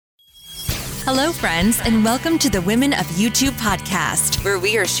Hello, friends, and welcome to the Women of YouTube podcast, where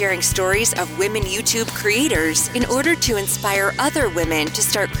we are sharing stories of women YouTube creators in order to inspire other women to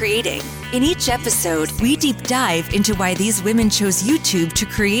start creating. In each episode, we deep dive into why these women chose YouTube to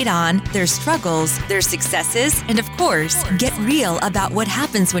create on, their struggles, their successes, and of course, get real about what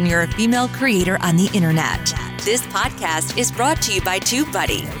happens when you're a female creator on the internet. This podcast is brought to you by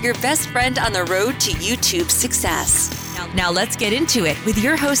TubeBuddy, your best friend on the road to YouTube success. Now let's get into it with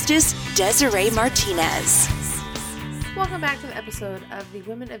your hostess, Desiree Martinez. Welcome back to the episode of the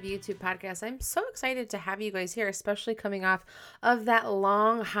Women of YouTube podcast. I'm so excited to have you guys here, especially coming off of that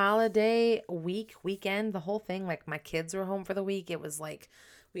long holiday weekend, the whole thing. Like, my kids were home for the week. It was like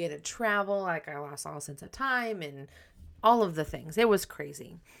we had to travel. Like, I lost all sense of time and all of the things. It was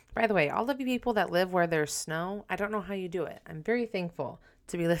crazy. By the way, all of you people that live where there's snow, I don't know how you do it. I'm very thankful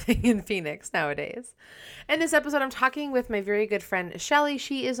to be living in Phoenix nowadays. In this episode, I'm talking with my very good friend, Shelly.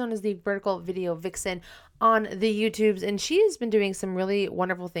 She is known as the Vertical Video Vixen on the YouTubes, and she has been doing some really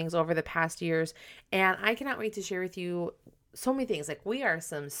wonderful things over the past years, and I cannot wait to share with you so many things. Like, we are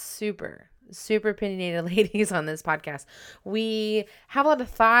some super opinionated ladies on this podcast. We have a lot of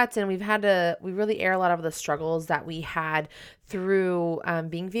thoughts, and we really air a lot of the struggles that we had through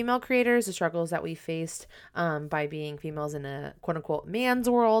being female creators, the struggles that we faced by being females in a quote unquote man's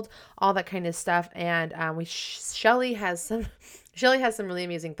world, all that kind of stuff. And Shelly has some really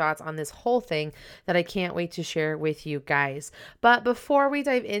amazing thoughts on this whole thing that I can't wait to share with you guys. But before we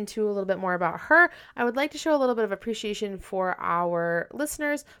dive into a little bit more about her, I would like to show a little bit of appreciation for our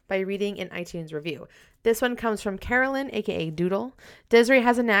listeners by reading an iTunes review. This one comes from Carolyn, aka Doodle. Desiree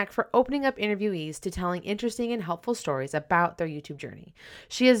has a knack for opening up interviewees to telling interesting and helpful stories about their YouTube journey.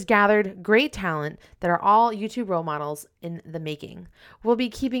 She has gathered great talent that are all YouTube role models in the making. We'll be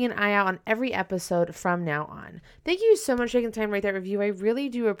keeping an eye out on every episode from now on. Thank you so much for taking the time to write that review. I really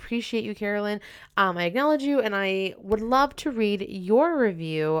do appreciate you, Carolyn. I acknowledge you, and I would love to read your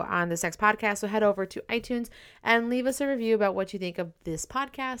review on this next podcast. So head over to iTunes and leave us a review about what you think of this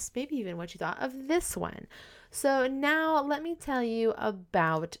podcast, maybe even what you thought of this one. So now let me tell you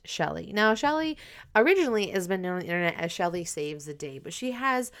about Shelly. Now, Shelly originally has been known on the internet as Shelly Saves the Day, but she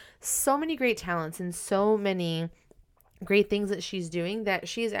has so many great talents and so many great things that she's doing that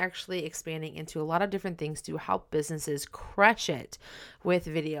she's actually expanding into a lot of different things to help businesses crush it with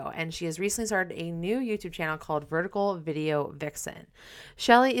video. And she has recently started a new YouTube channel called Vertical Video Vixen.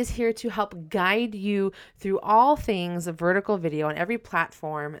 Shelly is here to help guide you through all things vertical video on every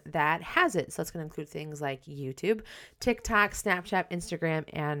platform that has it. So it's going to include things like YouTube, TikTok, Snapchat, Instagram,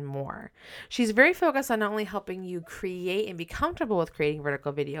 and more. She's very focused on not only helping you create and be comfortable with creating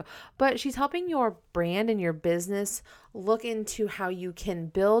vertical video, but she's helping your brand and your business look into how you can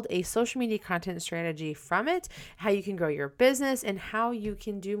build a social media content strategy from it, how you can grow your business, and how you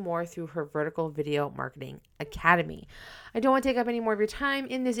can do more through her Vertical Video Marketing Academy. I don't want to take up any more of your time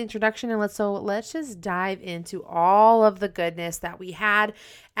in this introduction, and let's just dive into all of the goodness that we had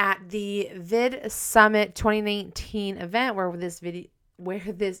at the Vid Summit 2019 event where this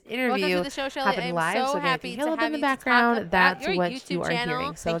interview Welcome to the show, Shelly. happened I'm live. so So happy if to you have in the you background, that's your what YouTube you are channel.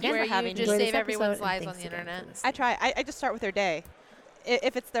 hearing. So Thank you again, for having enjoy just this save everyone's episode, and lives on thanks the again for internet. listening. I try. I just start with their day.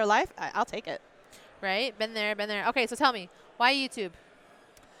 If it's their life, I'll take it. Right? Been there. Okay, so tell me, why YouTube?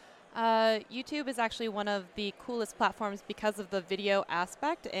 YouTube is actually one of the coolest platforms because of the video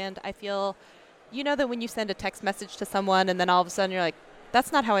aspect. And I feel, that when you send a text message to someone and then all of a sudden you're like,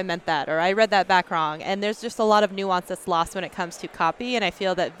 that's not how I meant that, or I read that back wrong. And there's just a lot of nuance that's lost when it comes to copy. And I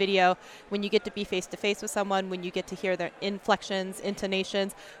feel that video, when you get to be face-to-face with someone, when you get to hear their inflections,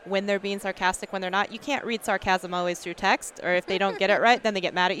 intonations, when they're being sarcastic, when they're not, you can't read sarcasm always through text, or if they don't get it right, then they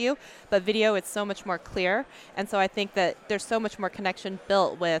get mad at you. But video, it's so much more clear. And so I think that there's so much more connection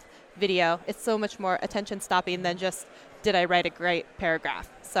built with video. It's so much more attention stopping than just, did I write a great paragraph?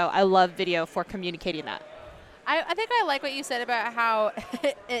 So I love video for communicating that. I think I like what you said about how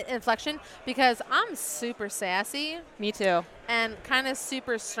inflection, because I'm super sassy. Me too. And kind of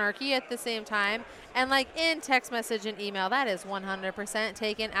super snarky at the same time. And like in text message and email, that is 100%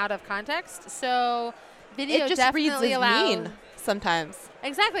 taken out of context. So video it just definitely reads as mean sometimes.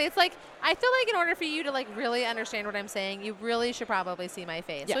 Exactly. It's like, I feel like in order for you to like really understand what I'm saying, you really should probably see my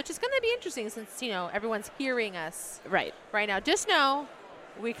face. Yeah. Which is going to be interesting since, everyone's hearing us right now. Just know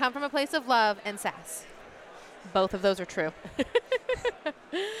we come from a place of love and sass. Both of those are true.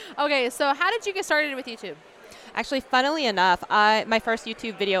 Okay, so how did you get started with YouTube? Actually, funnily enough, my first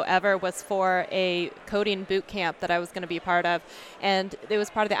YouTube video ever was for a coding boot camp that I was going to be a part of. And it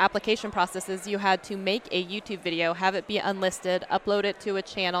was part of the application processes. You had to make a YouTube video, have it be unlisted, upload it to a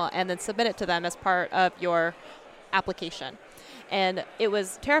channel, and then submit it to them as part of your application. And it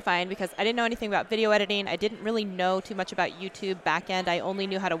was terrifying because I didn't know anything about video editing. I didn't really know too much about YouTube backend. I only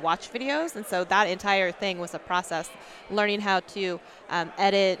knew how to watch videos. And so that entire thing was a process, learning how to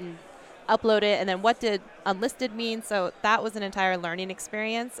edit and upload it. And then what did unlisted mean? So that was an entire learning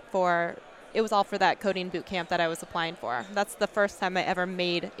experience it was all for that coding boot camp that I was applying for. That's the first time I ever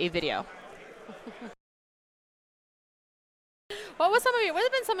made a video. What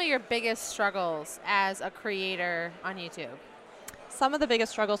have been some of your biggest struggles as a creator on YouTube? Some of the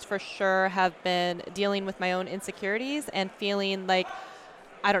biggest struggles for sure have been dealing with my own insecurities and feeling like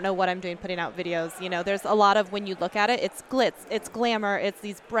I don't know what I'm doing putting out videos. You know, there's a lot of, when you look at it, it's glitz, it's glamour, it's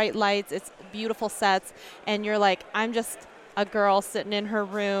these bright lights, it's beautiful sets, and you're like, I'm just a girl sitting in her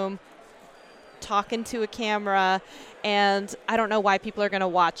room talking to a camera, and I don't know why people are going to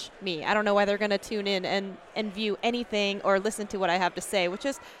watch me. I don't know why they're going to tune in and view anything or listen to what I have to say, which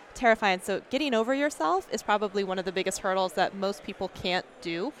is terrifying. So getting over yourself is probably one of the biggest hurdles that most people can't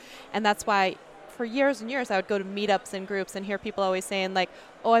do. And that's why for years and years I would go to meetups and groups and hear people always saying like,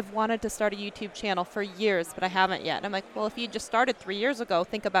 oh, I've wanted to start a YouTube channel for years, but I haven't yet. And I'm like, well, if you just started 3 years ago,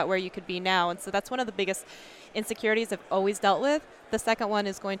 think about where you could be now. And so that's one of the biggest insecurities I've always dealt with. The second one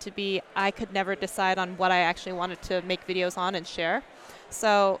is going to be I could never decide on what I actually wanted to make videos on and share.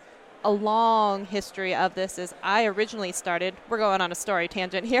 So a long history of this is I originally started, we're going on a story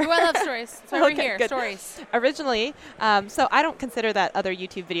tangent here. Oh, I love stories. That's why we're here, good. Stories. Originally, so I don't consider that other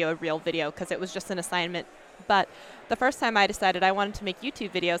YouTube video a real video because it was just an assignment. But the first time I decided I wanted to make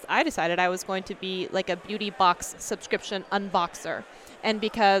YouTube videos, I decided I was going to be like a beauty box subscription unboxer. And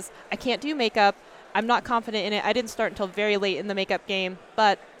because I can't do makeup, I'm not confident in it. I didn't start until very late in the makeup game,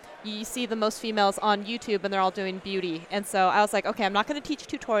 but you see the most females on YouTube and they're all doing beauty. And so I was like, okay, I'm not going to teach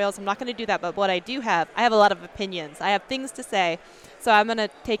tutorials. I'm not going to do that. But what I do have, I have a lot of opinions. I have things to say. So I'm going to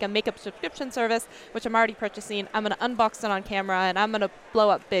take a makeup subscription service, which I'm already purchasing. I'm going to unbox it on camera and I'm going to blow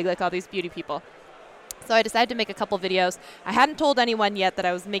up big like all these beauty people. So I decided to make a couple videos. I hadn't told anyone yet that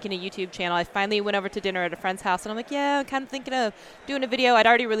I was making a YouTube channel. I finally went over to dinner at a friend's house, and I'm like, yeah, I'm kind of thinking of doing a video. I'd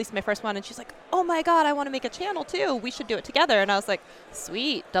already released my first one, and she's like, oh, my God, I want to make a channel, too. We should do it together. And I was like,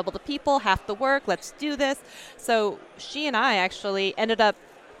 sweet, double the people, half the work. Let's do this. So she and I actually ended up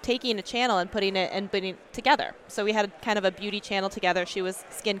taking a channel and putting it together. So we had kind of a beauty channel together. She was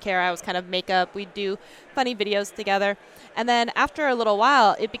skincare. I was kind of makeup. We'd do funny videos together. And then after a little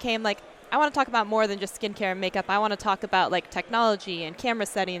while, it became like, I want to talk about more than just skincare and makeup. I want to talk about like technology and camera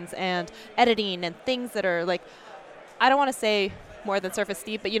settings and editing and things that are like, I don't want to say more than surface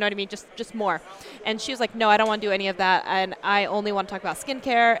deep, but you know what I mean? Just more. And she was like, no, I don't want to do any of that. And I only want to talk about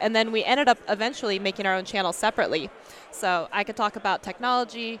skincare. And then we ended up eventually making our own channel separately. So I could talk about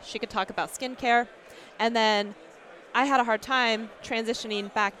technology. She could talk about skincare. And then I had a hard time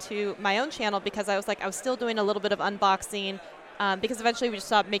transitioning back to my own channel because I was still doing a little bit of unboxing, because eventually we just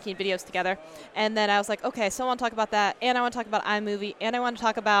stopped making videos together. And then I was like, okay, so I want to talk about that, and I want to talk about iMovie, and I want to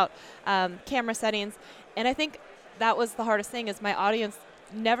talk about camera settings. And I think that was the hardest thing is my audience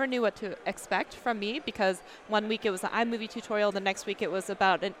never knew what to expect from me because one week it was an iMovie tutorial, the next week it was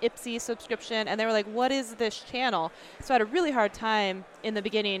about an Ipsy subscription, and they were like, what is this channel? So I had a really hard time in the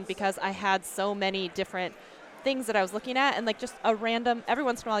beginning because I had so many different things that I was looking at, and like just a random, every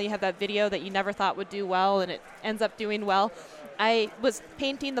once in a while you have that video that you never thought would do well and it ends up doing well. I was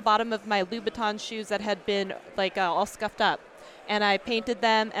painting the bottom of my Louboutin shoes that had been like all scuffed up, and I painted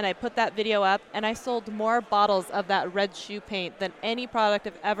them and I put that video up, and I sold more bottles of that red shoe paint than any product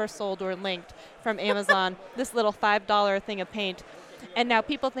I've ever sold or linked from Amazon. This little $5 thing of paint. And now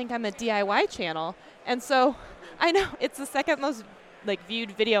people think I'm a DIY channel, and so I know it's the second most like viewed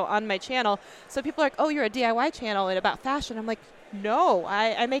video on my channel. So people are like, oh, you're a DIY channel and about fashion. I'm like, no,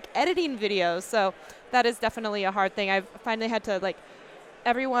 I make editing videos. So that is definitely a hard thing. I've finally had to like,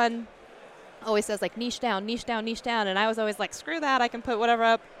 everyone always says like niche down, niche down, niche down. And I was always like, screw that. I can put whatever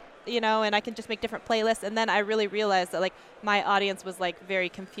up, you know, and I can just make different playlists. And then I really realized that like my audience was like very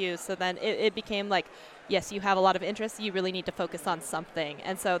confused. So then it became like, yes, you have a lot of interests. You really need to focus on something.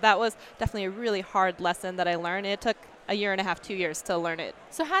 And so that was definitely a really hard lesson that I learned. It took a year and a half, 2 years to learn it.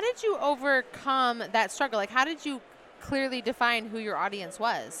 So how did you overcome that struggle? Like, how did you clearly define who your audience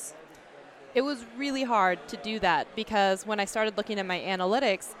was? It was really hard to do that because when I started looking at my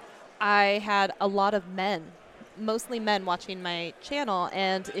analytics, I had a lot of men, mostly men watching my channel.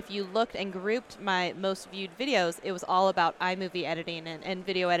 And if you looked and grouped my most viewed videos, it was all about iMovie editing and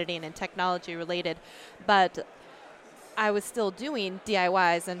video editing and technology related. But I was still doing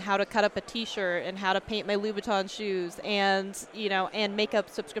DIYs and how to cut up a t-shirt and how to paint my Louboutin shoes and, you know, and makeup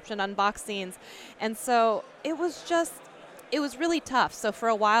subscription unboxings. And so it was just it was really tough. So for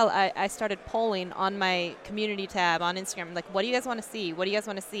a while, I started polling on my community tab on Instagram, like, what do you guys want to see? What do you guys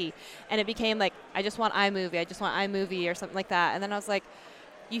want to see? And it became like, I just want iMovie or something like that. And then I was like,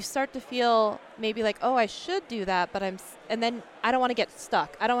 you start to feel maybe like, oh, I should do that, but and then I don't want to get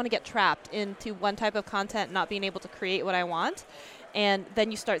stuck. I don't want to get trapped into one type of content, not being able to create what I want. And then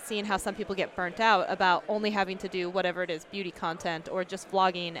you start seeing how some people get burnt out about only having to do whatever it is, beauty content or just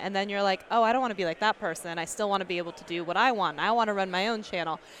vlogging. And then you're like, oh, I don't want to be like that person. I still want to be able to do what I want. I want to run my own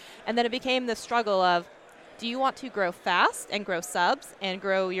channel. And then it became this struggle of, do you want to grow fast and grow subs and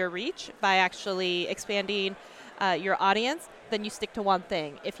grow your reach by actually expanding your audience? Then you stick to one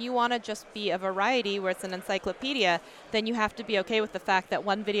thing. If you want to just be a variety where it's an encyclopedia, then you have to be okay with the fact that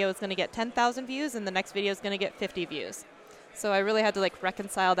one video is going to get 10,000 views and the next video is going to get 50 views. So I really had to like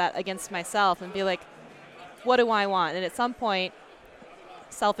reconcile that against myself and be like, what do I want? And at some point,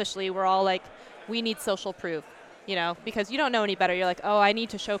 selfishly, we're all like, we need social proof, you know, because you don't know any better. You're like, oh, I need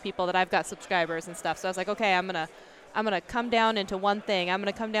to show people that I've got subscribers and stuff. So I was like, okay, I'm gonna come down into one thing. I'm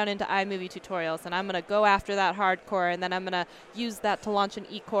gonna come down into iMovie tutorials, and I'm gonna go after that hardcore, and then I'm gonna use that to launch an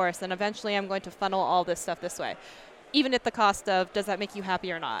e-course, and eventually I'm going to funnel all this stuff this way, even at the cost of, does that make you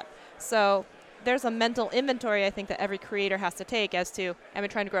happy or not? So there's a mental inventory I think that every creator has to take as to, am I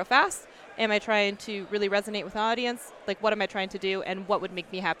trying to grow fast? Am I trying to really resonate with an audience? Like, what am I trying to do, and what would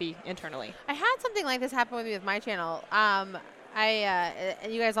make me happy internally? I had something like this happen with me with my channel. And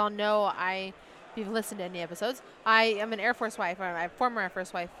you guys all know if you've listened to any episodes, I am an Air Force wife, or I'm a former Air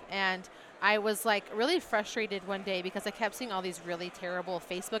Force wife, and I was like really frustrated one day because I kept seeing all these really terrible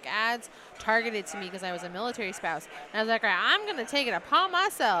Facebook ads targeted to me because I was a military spouse. And I was like, all right, I'm going to take it upon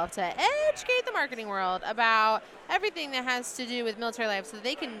myself to educate the marketing world about everything that has to do with military life so that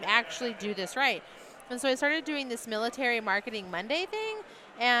they can actually do this right. And so I started doing this Military Marketing Monday thing,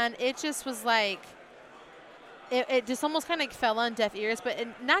 and it just was like, it just almost kind of fell on deaf ears, but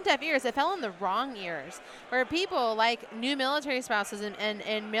not deaf ears, it fell on the wrong ears, where people like new military spouses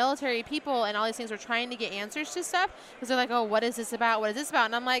and military people and all these things were trying to get answers to stuff because they're like, oh, what is this about? What is this about?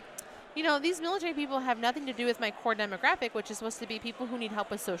 And I'm like, you know, these military people have nothing to do with my core demographic, which is supposed to be people who need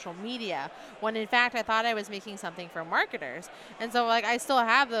help with social media, when in fact I thought I was making something for marketers. And so like I still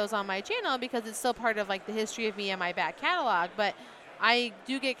have those on my channel because it's still part of like the history of me and my back catalog, but I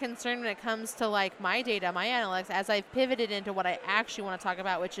do get concerned when it comes to like my data, my analytics, as I've pivoted into what I actually want to talk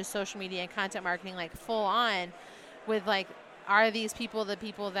about, which is social media and content marketing, like full on with like, are these people the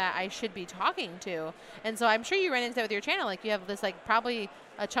people that I should be talking to? And so I'm sure you ran into that with your channel. Like you have this like probably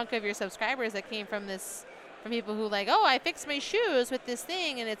a chunk of your subscribers that came from people who like, oh, I fixed my shoes with this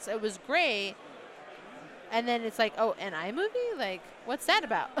thing and it was great. And then it's like, oh, an iMovie? Like, what's that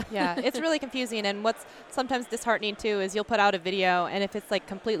about? Yeah, it's really confusing. And what's sometimes disheartening, too, is you'll put out a video, and if it's, like,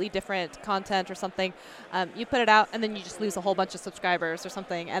 completely different content or something, you put it out, and then you just lose a whole bunch of subscribers or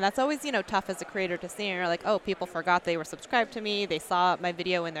something. And that's always, you know, tough as a creator to see. And you're like, oh, people forgot they were subscribed to me. They saw my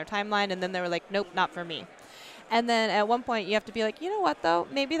video in their timeline, and then they were like, nope, not for me. And then at one point, you have to be like, you know what, though?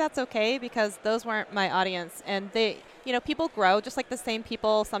 Maybe that's okay because those weren't my audience. And they, you know, people grow just like the same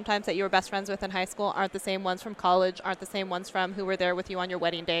people sometimes that you were best friends with in high school aren't the same ones from college, aren't the same ones from who were there with you on your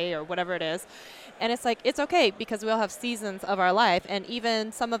wedding day or whatever it is. And it's like, it's okay because we all have seasons of our life. And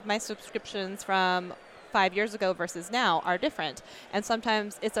even some of my subscriptions from 5 years ago versus now are different. And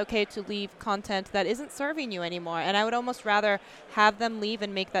sometimes it's okay to leave content that isn't serving you anymore. And I would almost rather have them leave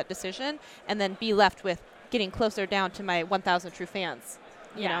and make that decision and then be left with getting closer down to my 1,000 true fans,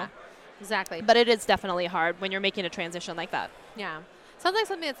 you know? Exactly. But it is definitely hard when you're making a transition like that. Yeah. Sounds like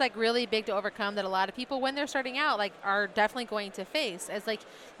something that's like really big to overcome that a lot of people when they're starting out like are definitely going to face as like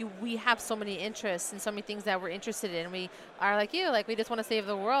we have so many interests and so many things that we're interested in. We are like you, like we just want to save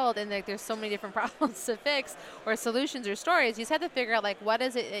the world and like there's so many different problems to fix or solutions or stories. You just have to figure out like what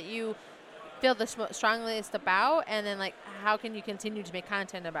is it that you feel the strongest about, and then like how can you continue to make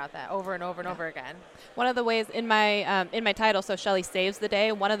content about that over and over and over again. One of the ways in my title, so Shelly Saves the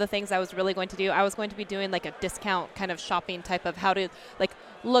Day, one of the things I was really going to do, I was going to be doing like a discount kind of shopping type of how to like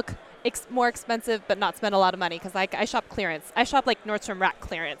look more expensive but not spend a lot of money because like I shop clearance. I shop like Nordstrom Rack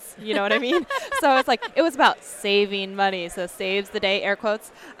clearance, you know what I mean? So it's like it was about saving money, so saves the day, air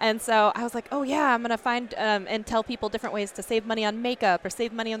quotes. And so I was like, oh yeah, I'm gonna find and tell people different ways to save money on makeup or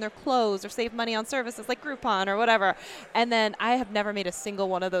save money on their clothes or save money on services like Groupon or whatever. And then I have never made a single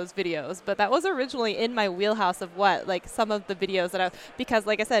one of those videos, but that was originally in my wheelhouse of what like some of the videos that because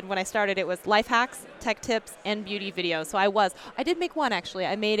like I said, when I started it was life hacks, tech tips, and beauty videos. So I did make one actually.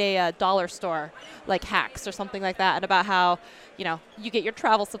 I made a dollar store like hacks or something like that, and about how, you know, you get your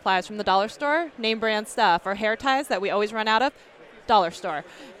travel supplies from the dollar store, name brand stuff, or hair ties that we always run out of, dollar store.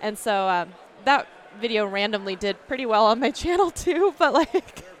 And so that video randomly did pretty well on my channel too, but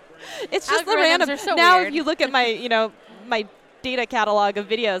like it's just the Algorithms random. are so Now weird. if you look at my, my data catalog of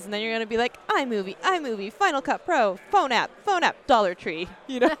videos, and then you're going to be like, iMovie, Final Cut Pro, phone app, Dollar Tree.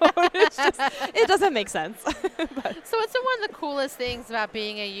 It's just, it doesn't make sense. But, So what's one of the coolest things about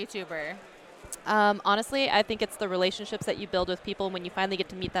being a YouTuber? honestly, I think it's the relationships that you build with people when you finally get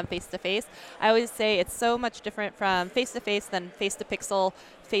to meet them face to face. I always say it's so much different from face to face than face to pixel,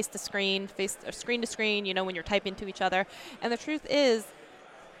 face to screen, screen to screen, when you're typing to each other. And the truth is,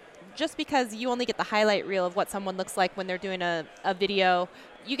 just because you only get the highlight reel of what someone looks like when they're doing a video,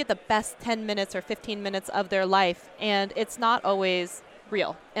 you get the best 10 minutes or 15 minutes of their life, and it's not always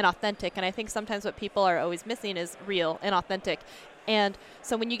real and authentic. And I think sometimes what people are always missing is real and authentic. And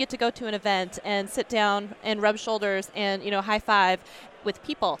so when you get to go to an event and sit down and rub shoulders and, high five with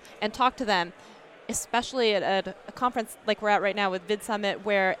people and talk to them, especially at a conference like we're at right now with VidSummit,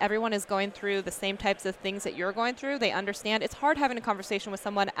 where everyone is going through the same types of things that you're going through. They understand. It's hard having a conversation with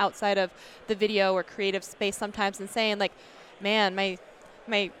someone outside of the video or creative space sometimes and saying like, man, my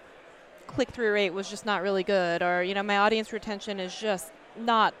click-through rate was just not really good, or, my audience retention is just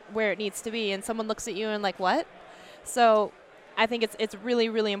not where it needs to be. And someone looks at you and like, what? So I think it's really,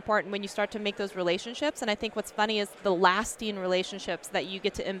 really important when you start to make those relationships. And I think what's funny is the lasting relationships that you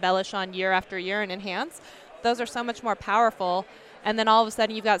get to embellish on year after year and enhance. Those are so much more powerful. And then all of a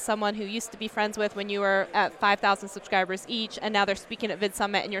sudden you've got someone who used to be friends with when you were at 5,000 subscribers each, and now they're speaking at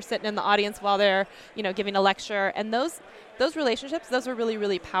VidSummit and you're sitting in the audience while they're, giving a lecture. And those relationships, those are really,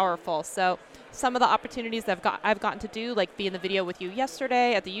 really powerful. So some of the opportunities I've gotten to do, like be in the video with you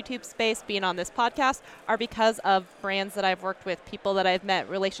yesterday at the YouTube space, being on this podcast, are because of brands that I've worked with, people that I've met,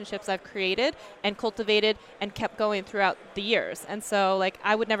 relationships I've created and cultivated and kept going throughout the years. And so like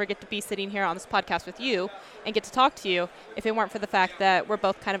I would never get to be sitting here on this podcast with you and get to talk to you if it weren't for the fact that we're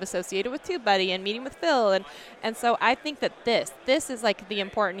both kind of associated with TubeBuddy and meeting with Phil. And so I think that this is like the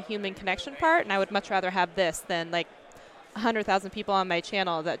important human connection part, and I would much rather have this than like 100,000 people on my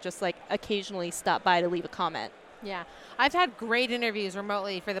channel that just like occasionally stop by to leave a comment. Yeah. I've had great interviews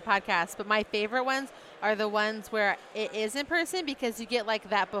remotely for the podcast, but my favorite ones are the ones where it is in person, because you get like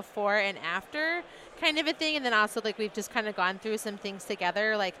that before and after kind of a thing. And then also like we've just kind of gone through some things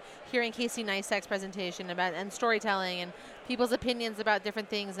together, like hearing Casey Neistat's presentation about and storytelling and people's opinions about different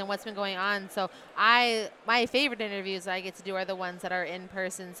things and what's been going on. So my favorite interviews I get to do are the ones that are in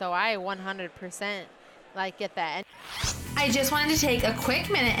person. So I 100% like get that. I just wanted to take a quick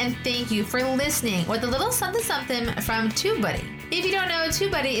minute and thank you for listening with a little something from TubeBuddy. If you don't know,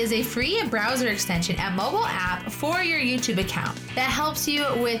 TubeBuddy is a free browser extension and mobile app for your YouTube account that helps you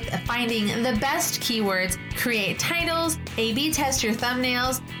with finding the best keywords, create titles, A/B test your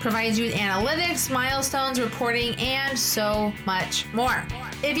thumbnails, provides you with analytics, milestones, reporting, and so much more.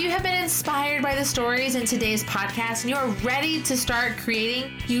 If you have been inspired by the stories in today's podcast and you are ready to start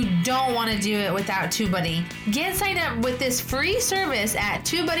creating, you don't want to do it without TubeBuddy. Get signed up with this free service at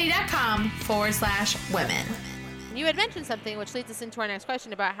tubebuddy.com/women. You had mentioned something which leads us into our next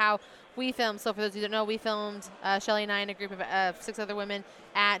question about how we filmed. So for those who don't know, we filmed Shelly and I and a group of 6 other women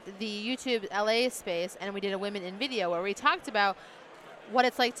at the YouTube LA space, and we did a Women in Video where we talked about what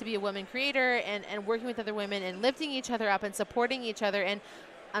it's like to be a woman creator and working with other women and lifting each other up and supporting each other. And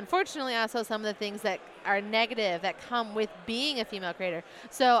unfortunately also some of the things that are negative that come with being a female creator.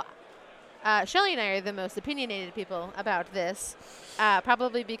 So Shelly and I are the most opinionated people about this,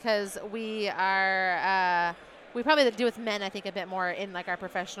 probably because we are, we probably deal with men, I think, a bit more in like our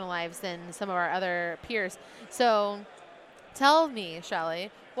professional lives than some of our other peers. So tell me,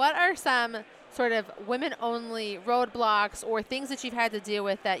 Shelly, what are some sort of women-only roadblocks or things that you've had to deal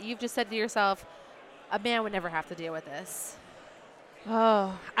with that you've just said to yourself, a man would never have to deal with this?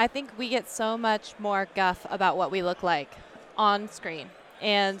 Oh, I think we get so much more guff about what we look like on screen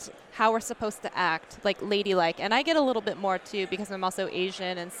and how we're supposed to act, like ladylike. And I get a little bit more too because I'm also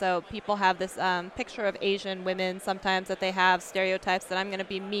Asian, and so people have this picture of Asian women sometimes that they have stereotypes that I'm going to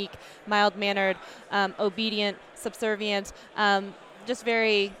be meek, mild-mannered, obedient, subservient, just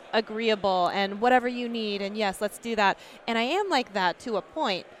very agreeable and whatever you need, and yes, let's do that. And I am like that to a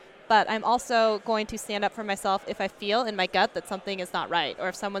point. But I'm also going to stand up for myself if I feel in my gut that something is not right, or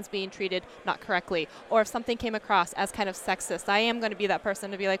if someone's being treated not correctly, or if something came across as kind of sexist. I am going to be that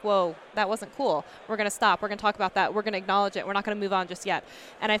person to be like, whoa, that wasn't cool. We're going to stop. We're going to talk about that. We're going to acknowledge it. We're not going to move on just yet.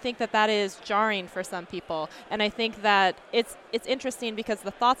 And I think that that is jarring for some people. And I think that it's interesting because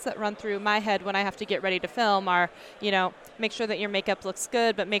the thoughts that run through my head when I have to get ready to film are, make sure that your makeup looks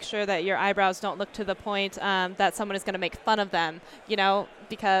good, but make sure that your eyebrows don't look to the point that someone is going to make fun of them,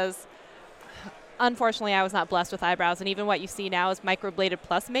 because unfortunately, I was not blessed with eyebrows, and even what you see now is microbladed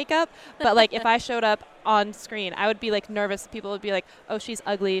plus makeup. But like, if I showed up on screen, I would be like nervous. People would be like, "Oh, she's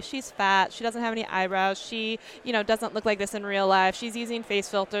ugly. She's fat. She doesn't have any eyebrows. She, doesn't look like this in real life. She's using face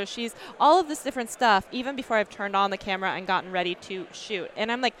filters. She's all of this different stuff." Even before I've turned on the camera and gotten ready to shoot,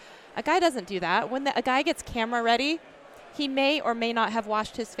 and I'm like, a guy doesn't do that. When a guy gets camera ready, he may or may not have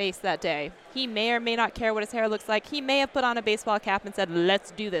washed his face that day. He may or may not care what his hair looks like. He may have put on a baseball cap and said,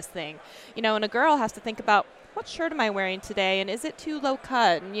 "Let's do this thing." And a girl has to think about, what shirt am I wearing today, and is it too low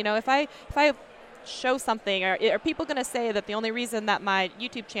cut? And if I show something, are people going to say that the only reason that my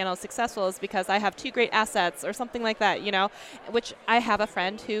YouTube channel is successful is because I have 2 great assets or something like that? Which I have a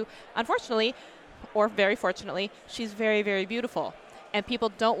friend who, unfortunately, or very fortunately, she's very, very beautiful, and people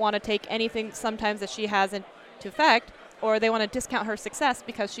don't want to take anything sometimes that she has into effect, or they want to discount her success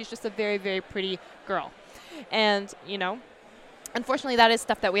because she's just a very, very pretty girl. And, unfortunately, that is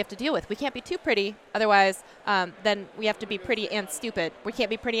stuff that we have to deal with. We can't be too pretty. Otherwise, then we have to be pretty and stupid. We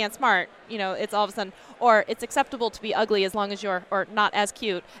can't be pretty and smart. It's all of a sudden, or it's acceptable to be ugly as long as you're, or not as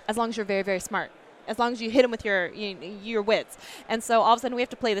cute, as long as you're very, very smart. As long as you hit them with your wits. And so all of a sudden we have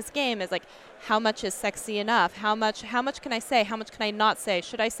to play this game as like, how much is sexy enough? How much can I say? How much can I not say?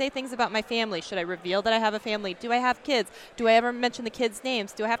 Should I say things about my family? Should I reveal that I have a family? Do I have kids? Do I ever mention the kids'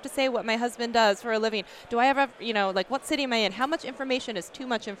 names? Do I have to say what my husband does for a living? Do I ever, what city am I in? How much information is too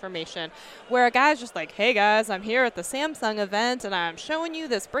much information? Where a guy's just like, "Hey guys, I'm here at the Samsung event and I'm showing you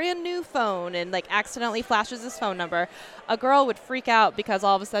this brand new phone," and like accidentally flashes his phone number. A girl would freak out because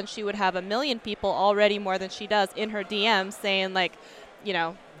all of a sudden she would have 1 million people already, more than she does, in her DMs saying like,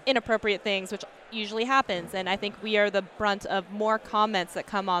 inappropriate things, which usually happens. And I think we are the brunt of more comments that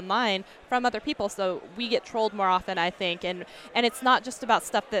come online from other people. So we get trolled more often, I think. And it's not just about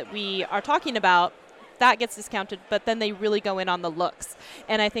stuff that we are talking about. That gets discounted, but then they really go in on the looks.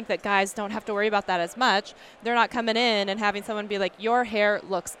 And I think that guys don't have to worry about that as much. They're not coming in and having someone be like, "Your hair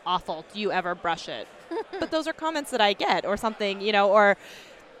looks awful. Do you ever brush it?" But those are comments that I get, or something, or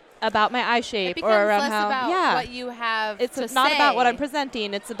about my eye shape, it or around less how about what you have it's to not say. about what I'm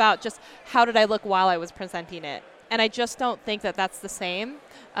presenting. It's about just how did I look while I was presenting it. And I just don't think that that's the same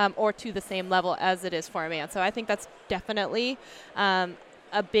or to the same level as it is for a man. So I think that's definitely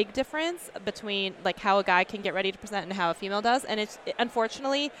a big difference between like how a guy can get ready to present and how a female does. And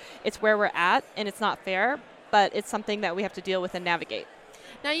unfortunately, it's where we're at, and it's not fair, but it's something that we have to deal with and navigate.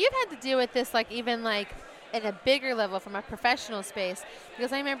 Now, you've had to deal with this even in a bigger level from a professional space,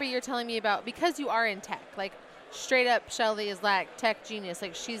 because I remember you're telling me about, because you are in tech, like straight up Shelly is like tech genius,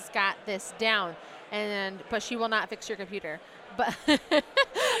 like she's got this down, but she will not fix your computer. But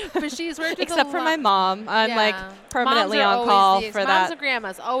but she's worked with except for my mom. I'm like permanently on call for that. Moms and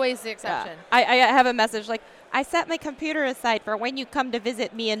grandmas, always the exception. Yeah. I have a message like, "I set my computer aside for when you come to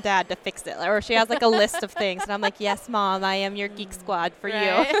visit me and Dad to fix it." Or she has like a list of things. And I'm like, "Yes, Mom, I am your geek squad for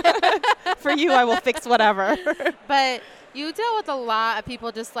you. For you, I will fix whatever." But you deal with a lot of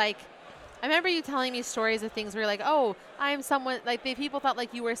people just like, I remember you telling me stories of things where you're like, "Oh, I'm someone," like people thought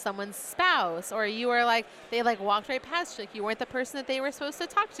like you were someone's spouse, or you were like, they like walked right past you, like you weren't the person that they were supposed to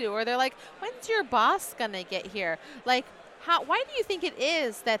talk to, or they're like, "When's your boss gonna get here?" Like, why do you think it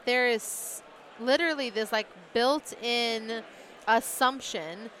is that there is literally this like built-in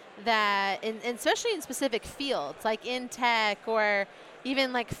assumption that, especially in specific fields, like in tech or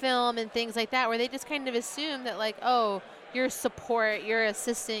even like film and things like that, where they just kind of assume that like, "Oh, your support, your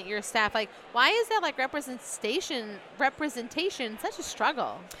assistant, your staff," like why is that like representation such a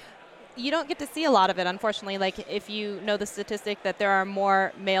struggle? You don't get to see a lot of it, unfortunately. Like if you know the statistic that there are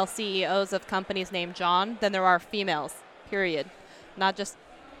more male CEOs of companies named John than there are females, period. Not just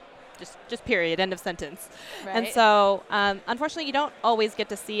period, end of sentence. Right. And so unfortunately you don't always get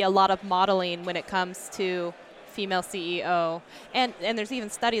to see a lot of modeling when it comes to female CEO. And there's even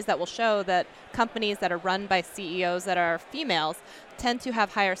studies that will show that companies that are run by CEOs that are females tend to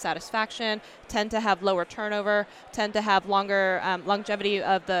have higher satisfaction, tend to have lower turnover, tend to have longer longevity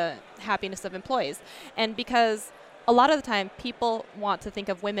of the happiness of employees. And because a lot of the time people want to think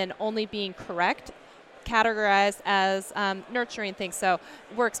of women only being correct, categorized as nurturing things. So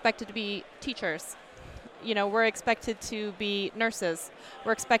we're expected to be teachers. We're expected to be nurses.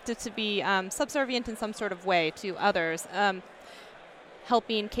 We're expected to be subservient in some sort of way to others,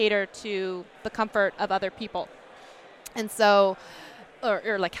 helping cater to the comfort of other people. And so,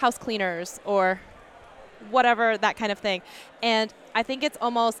 or like house cleaners, or whatever, that kind of thing. And I think it's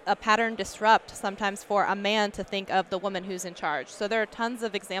almost a pattern disrupt sometimes for a man to think of the woman who's in charge. So there are tons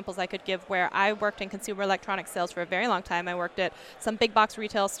of examples I could give where I worked in consumer electronics sales for a very long time. I worked at some big box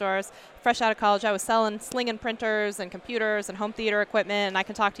retail stores. Fresh out of college, I was slinging printers and computers and home theater equipment. And I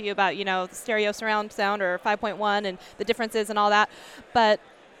can talk to you about, stereo surround sound or 5.1 and the differences and all that. But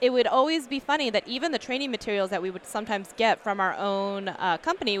it would always be funny that even the training materials that we would sometimes get from our own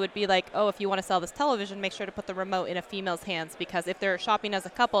company would be like, oh, if you want to sell this television, make sure to put the remote in a female's hands, because if they're shopping as a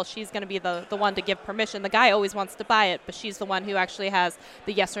couple, she's going to be the one to give permission. The guy always wants to buy it, but she's the one who actually has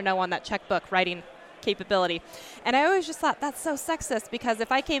the yes or no on that checkbook writing capability. And I always just thought that's so sexist, because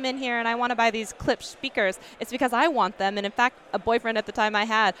if I came in here and I want to buy these Klipsch speakers, it's because I want them. And in fact, a boyfriend at the time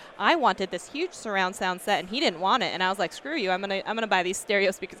I wanted this huge surround sound set and he didn't want it. And I was like, screw you, I'm gonna buy these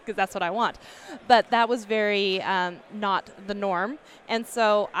stereo speakers because that's what I want. But that was very not the norm. And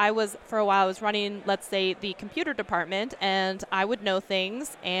so for a while I was running, let's say, the computer department, and I would know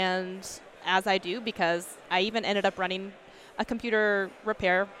things, and as I do, because I even ended up running a computer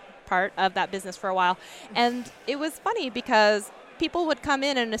repair part of that business for a while. And it was funny because people would come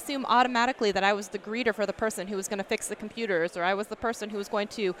in and assume automatically that I was the greeter for the person who was going to fix the computers, or I was the person who was going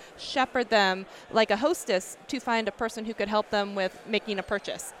to shepherd them like a hostess to find a person who could help them with making a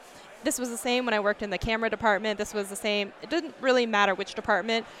purchase. This was the same when I worked in the camera department. This was the same. It didn't really matter which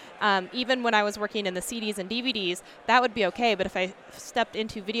department. Even when I was working in the CDs and DVDs, that would be okay. But if I stepped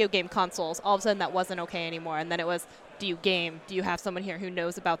into video game consoles, all of a sudden that wasn't okay anymore. And then it was, do you game? Do you have someone here who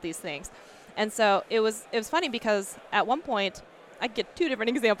knows about these things? And so it was funny because at one point, I get two different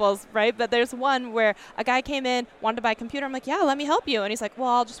examples, right? But there's one where a guy came in, wanted to buy a computer. I'm like, yeah, let me help you. And he's like, well,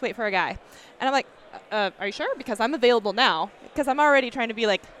 I'll just wait for a guy. And I'm like, are you sure? Because I'm available now. Because I'm already trying to be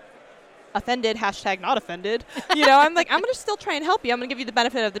like, offended, #not offended. I'm like, I'm going to still try and help you. I'm going to give you the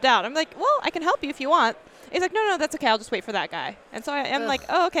benefit of the doubt. I'm like, well, I can help you if you want. He's like, no, that's okay. I'll just wait for that guy. And so I'm like,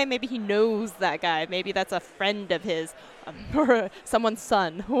 oh, okay, maybe he knows that guy. Maybe that's a friend of his or someone's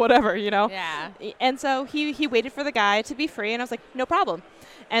son, whatever, Yeah. And so he waited for the guy to be free, and I was like, no problem.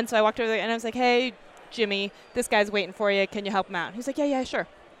 And so I walked over there, and I was like, hey, Jimmy, this guy's waiting for you. Can you help him out? He's like, yeah, sure.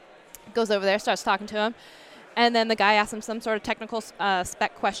 Goes over there, starts talking to him. And then the guy asked him some sort of technical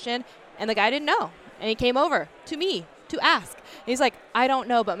spec question, and the guy didn't know. And he came over to me to ask. And he's like, I don't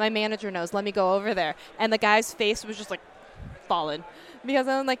know, but my manager knows. Let me go over there. And the guy's face was just like fallen. Because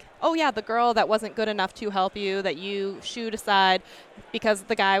I'm like, oh, yeah, the girl that wasn't good enough to help you, that you shooed aside because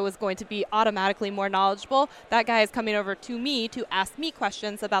the guy was going to be automatically more knowledgeable, that guy is coming over to me to ask me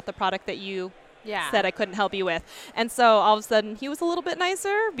questions about the product that you said I couldn't help you with. And so all of a sudden he was a little bit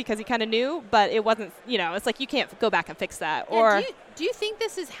nicer because he kind of knew, but it wasn't, it's like you can't go back and fix that. Yeah, or do you think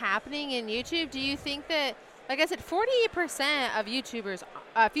this is happening in YouTube? Do you think that, like I said, 48% of YouTubers,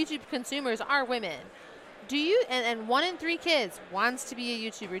 YouTube consumers are women. Do you, and 1 in 3 kids wants to be a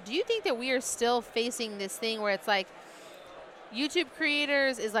YouTuber. Do you think that we are still facing this thing where it's like YouTube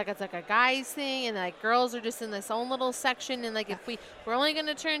creators is like, it's like a guy's thing, and like girls are just in this own little section, and like if we're only going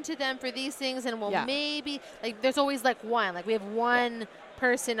to turn to them for these things, and we'll maybe, like there's always like one, like we have one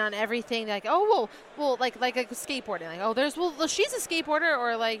person on everything, like, oh, well, like skateboarding, like, oh, well, she's a skateboarder,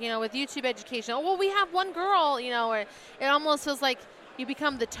 or like, with YouTube education, oh, well, we have one girl, or it almost feels like you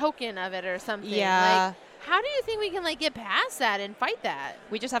become the token of it or something. Yeah. Like, how do you think we can like get past that and fight that?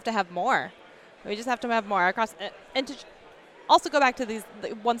 We just have to have more. We just have to have more across. And to also go back to the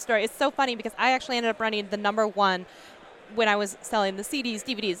one story, it's so funny because I actually ended up running the #1 when I was selling the CDs,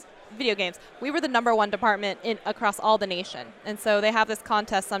 DVDs, video games. We were the #1 department across all the nation. And so they have this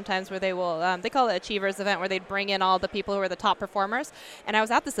contest sometimes where they will, they call it Achievers event, where they'd bring in all the people who are the top performers. And I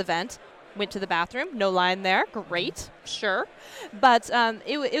was at this event. Went to the bathroom, no line there, great, sure. But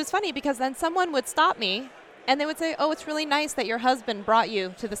it was funny because then someone would stop me and they would say, oh, it's really nice that your husband brought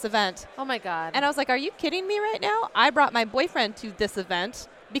you to this event. Oh my God. And I was like, are you kidding me right now? I brought my boyfriend to this event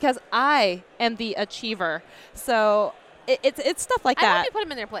because I am the achiever. So it's stuff like that. I hope you put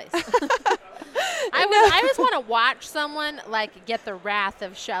him in their place. I just want to watch someone like get the wrath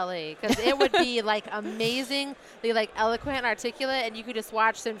of Shelly, because it would be like amazingly like eloquent and articulate, and you could just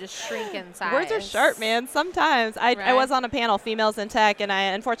watch them just shrink in size. Words are sharp, man. Sometimes I was on a panel, Females in Tech, and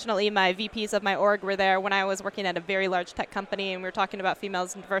unfortunately my VPs of my org were there when I was working at a very large tech company, and we were talking about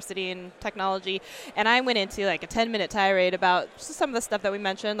females and diversity and technology. And I went into like a 10-minute tirade about just some of the stuff that we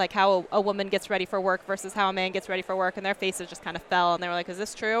mentioned, like how a woman gets ready for work versus how a man gets ready for work, and their faces just kind of fell, and they were like, is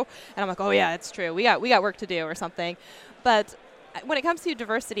this true? And I'm like, oh yeah, it's true. We got work to do or something. But when it comes to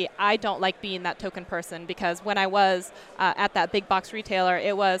diversity, I don't like being that token person, because when I was at that big box retailer,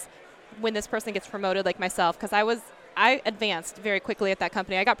 it was when this person gets promoted like myself, because I advanced very quickly at that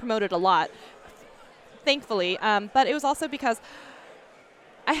company. I got promoted a lot. thankfully. But it was also because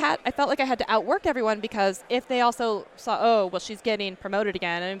I felt like I had to outwork everyone, because if they also saw, oh, well, she's getting promoted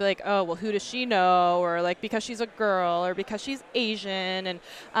again, and I'd be like, oh, well, who does she know? Or like, because she's a girl, or because she's Asian. And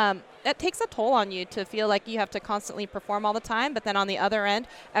that takes a toll on you to feel like you have to constantly perform all the time. But then on the other end,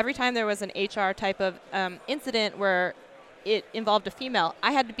 every time there was an HR type of incident where it involved a female,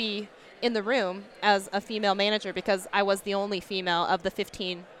 I had to be in the room as a female manager, because I was the only female of the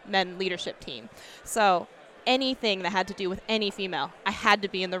 15 men leadership team. So anything that had to do with any female, I had to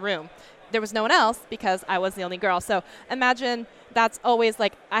be in the room. There was no one else because I was the only girl. So imagine that's always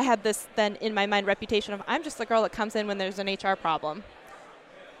like, I had this then in my mind reputation of, I'm just the girl that comes in when there's an HR problem.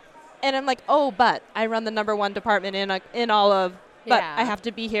 And I'm like, oh, but I run the #1 department in all of, but I have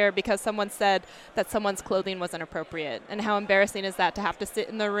to be here because someone said that someone's clothing wasn't appropriate. And how embarrassing is that to have to sit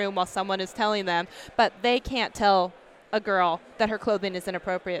in the room while someone is telling them, but they can't tell a girl that her clothing is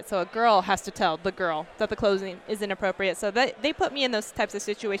inappropriate. So a girl has to tell the girl that the clothing is inappropriate. So they put me in those types of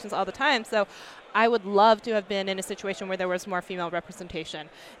situations all the time. So I would love to have been in a situation where there was more female representation.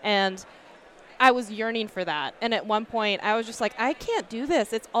 And I was yearning for that. And at one point I was just like, I can't do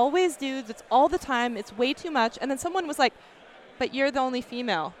this. It's always dudes. It's all the time. It's way too much. And then someone was like, but you're the only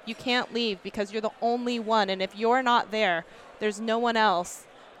female. You can't leave because you're the only one. And if you're not there, there's no one else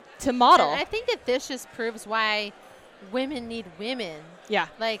to model. And I think that this just proves why women need women. Yeah.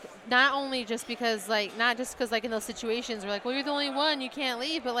 Like, not only just because, like, not just because, like, in those situations we're like, well, you're the only one, you can't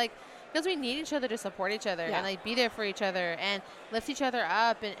leave, but, like, because we need each other to support each other and, like, be there for each other and lift each other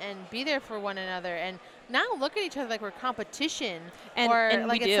up and be there for one another and not look at each other like we're competition or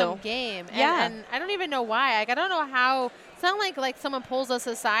like it's some game. And I don't even know why. Like, I don't know how. It's not like someone pulls us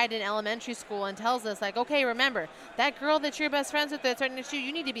aside in elementary school and tells us, like, okay, remember, that girl that you're best friends with that's right next to you,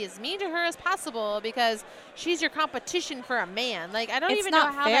 you need to be as mean to her as possible because she's your competition for a man. Like, I don't even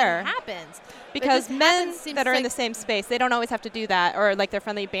know how that happens. Because men that are in the same space, they don't always have to do that, or like their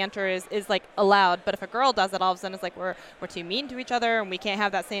friendly banter is like allowed. But if a girl does it, all of a sudden it's like we're too mean to each other and we can't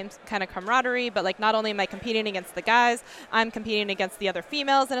have that same kind of camaraderie. But like, not only am I competing against the guys, I'm competing against the other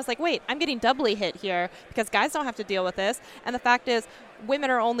females. And it's like, wait, I'm getting doubly hit here because guys don't have to deal with this. And the fact is, women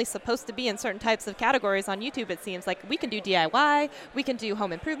are only supposed to be in certain types of categories on YouTube, it seems. Like, we can do DIY, we can do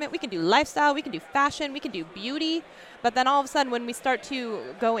home improvement, we can do lifestyle, we can do fashion, we can do beauty. But then all of a sudden, when we start to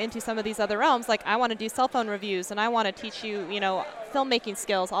go into some of these other realms, like I want to do cell phone reviews and I want to teach you, filmmaking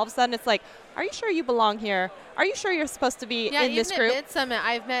skills, all of a sudden it's like, are you sure you belong here? Are you sure you're supposed to be in this group? Yeah, even at Summit,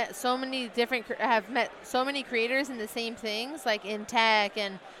 I've met so many creators in the same things, like in tech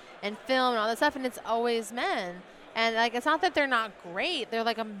and film and all that stuff, and it's always men. And like, it's not that they're not great. They're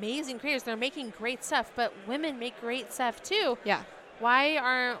like amazing creators. They're making great stuff, but women make great stuff too. Yeah.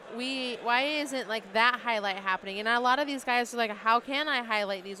 Why isn't like that highlight happening? And a lot of these guys are like, how can I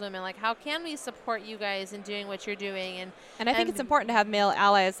highlight these women? Like, how can we support you guys in doing what you're doing? And I think it's important to have male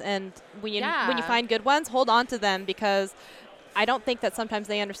allies, and when you find good ones, hold on to them, because I don't think that sometimes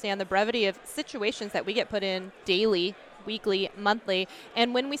they understand the brevity of situations that we get put in daily, weekly, monthly.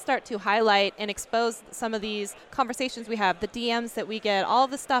 And when we start to highlight and expose some of these conversations we have, the DMs that we get, all of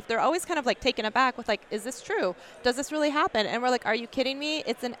the stuff, they're always kind of like taken aback with like, is this true? Does this really happen? And we're like, are you kidding me?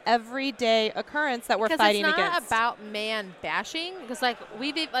 It's an everyday occurrence that we're fighting against. Because it's not about man bashing. Because like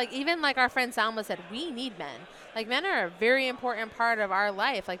even like our friend Salma said, we need men. Like, men are a very important part of our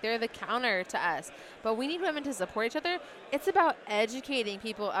life. Like, they're the counter to us. But we need women to support each other. It's about educating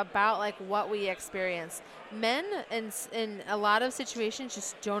people about, like, what we experience. Men, in a lot of situations,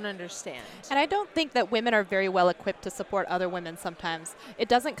 just don't understand. And I don't think that women are very well equipped to support other women sometimes. It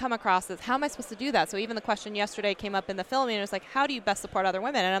doesn't come across as, how am I supposed to do that? So even the question yesterday came up in the filming, and it was like, how do you best support other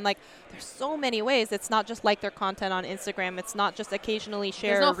women? And I'm like, there's so many ways. It's not just like their content on Instagram. It's not just occasionally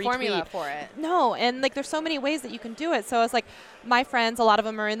share or retweet. There's no formula for it. No, and, like, there's so many ways that you can do it. So it's like, my friends, a lot of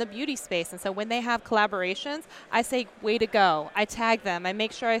them are in the beauty space, and so when they have collaborations, I say, way to go. I tag them. I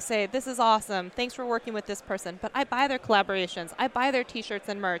make sure I say, this is awesome. Thanks for working with this person. But I buy their collaborations. I buy their t-shirts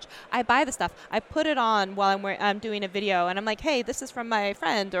and merch. I buy the stuff. I put it on while I'm doing a video, and I'm like, hey, this is from my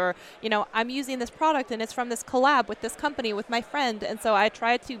friend, or, I'm using this product and it's from this collab with this company with my friend. And so I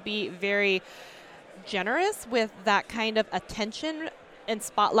try to be very generous with that kind of attention and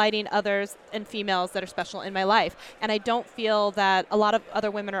spotlighting others and females that are special in my life. And I don't feel that a lot of other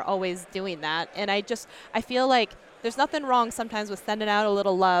women are always doing that. And I feel like there's nothing wrong sometimes with sending out a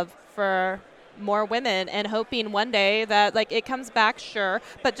little love for more women and hoping one day that, like, it comes back, sure,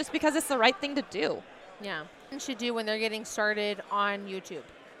 but just because it's the right thing to do. Yeah. What should do when they're getting started on YouTube?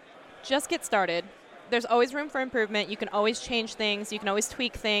 Just get started. There's always room for improvement. You can always change things. You can always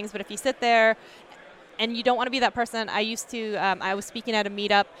tweak things. But if you sit there And you don't want to be that person. I used to, I was speaking at a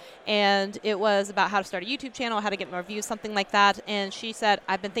meetup, and it was about how to start a YouTube channel, how to get more views, something like that. And she said,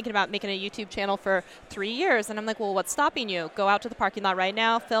 I've been thinking about making a YouTube channel for 3 years. And I'm like, well, what's stopping you? Go out to the parking lot right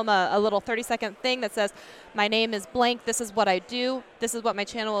now, film a little 30-second thing that says, my name is blank, this is what I do, this is what my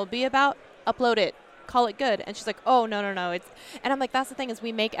channel will be about, upload it. Call it good. And she's like, oh, no. And I'm like, that's the thing, is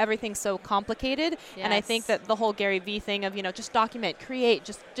we make everything so complicated. Yes. And I think that the whole Gary Vee thing of, just document, create,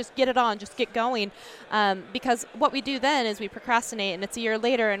 just get it on, just get going. Because what we do then is we procrastinate, and it's a year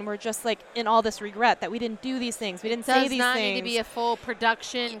later, and we're just like in all this regret that we didn't do these things. We didn't say these things. It does not need to be a full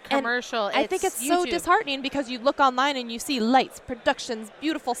production commercial. I think it's so disheartening, because you look online and you see lights, productions,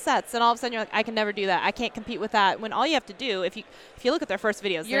 beautiful sets, and all of a sudden you're like, I can never do that. I can't compete with that. When all you have to do, if you look at their first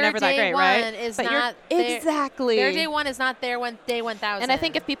videos, they're never that great, right? Exactly. Their day one is not their day 1,000. And I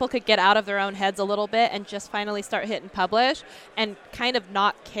think if people could get out of their own heads a little bit and just finally start hitting publish and kind of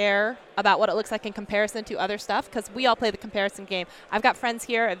not care about what it looks like in comparison to other stuff, because we all play the comparison game. I've got friends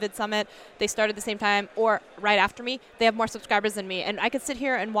here at VidSummit. They started the same time or right after me. They have more subscribers than me. And I could sit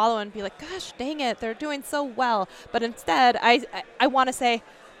here and wallow and be like, gosh, dang it, they're doing so well. But instead, I want to say,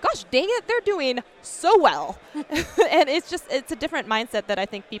 gosh, dang it, they're doing so well. And it's a different mindset that I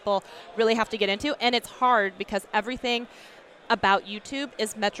think people really have to get into. And it's hard because everything about YouTube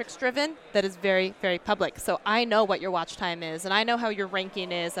is metrics driven, that is very, very public. So I know what your watch time is, and I know how your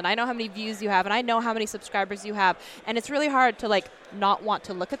ranking is, and I know how many views you have, and I know how many subscribers you have. And it's really hard to not want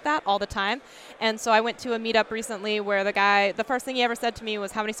to look at that all the time. And so I went to a meetup recently where the first thing he ever said to me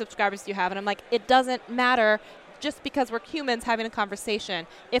was, how many subscribers do you have? And I'm like, it doesn't matter. Just because we're humans having a conversation.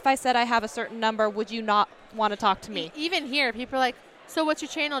 If I said I have a certain number, would you not want to talk to me? Even here, people are like, so what's your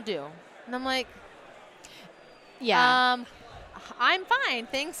channel do? And I'm like, yeah. I'm fine.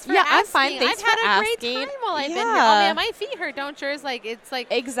 Thanks for asking. I'm fine. Thanks I've had a asking. great time while I've been here. Oh man, my feet hurt, don't yours? It's like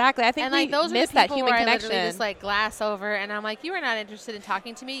exactly. I think we those miss are the that people human where connection. I literally just glass over, and I'm like, you are not interested in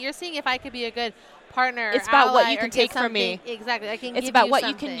talking to me. You're seeing if I could be a good partner. It's about what you can take from me. Exactly. It's about what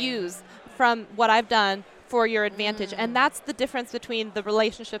you can use from what I've done for your advantage. And that's the difference between the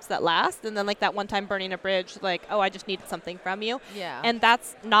relationships that last and then that one time burning a bridge, I just needed something from you. Yeah. And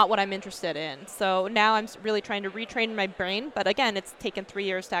that's not what I'm interested in. So now I'm really trying to retrain my brain. But again, it's taken 3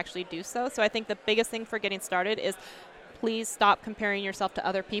 years to actually do so. So I think the biggest thing for getting started is please stop comparing yourself to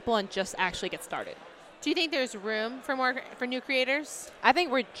other people and just actually get started. Do you think there's room for new creators? I think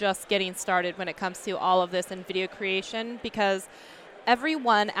we're just getting started when it comes to all of this in video creation, because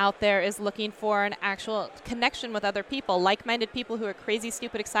everyone out there is looking for an actual connection with other people, like-minded people who are crazy,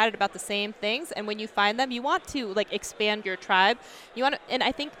 stupid, excited about the same things. And when you find them, you want to expand your tribe. And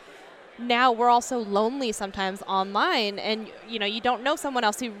I think now we're also lonely sometimes online, and you don't know someone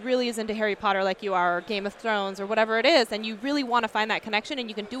else who really is into Harry Potter like you are, or Game of Thrones, or whatever it is, and you really want to find that connection, and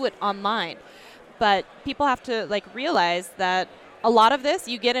you can do it online. But people have to realize that a lot of this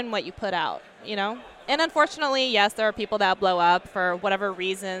you get in what you put out, And unfortunately, yes, there are people that blow up for whatever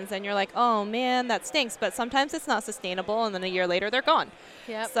reasons, and you're like, oh man, that stinks. But sometimes it's not sustainable, and then a year later, they're gone.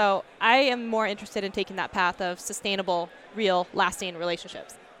 Yep. So I am more interested in taking that path of sustainable, real, lasting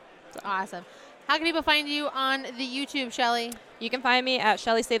relationships. So. Awesome. How can people find you on the YouTube, Shelly? You can find me at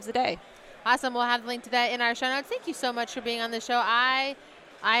Shelly Saves the Day. Awesome. We'll have the link to that in our show notes. Thank you so much for being on the show. I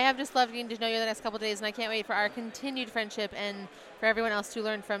have just loved getting to know you the next couple of days, and I can't wait for our continued friendship and for everyone else to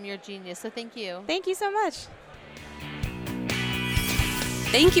learn from your genius. So thank you. Thank you so much.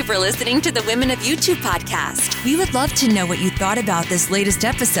 Thank you for listening to the Women of YouTube podcast. We would love to know what you thought about this latest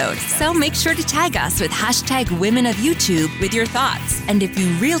episode. So make sure to tag us with #WomenOfYouTube with your thoughts. And if you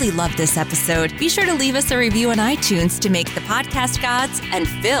really love this episode, be sure to leave us a review on iTunes to make the podcast gods and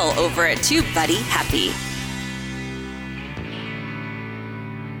Phil over at TubeBuddy happy.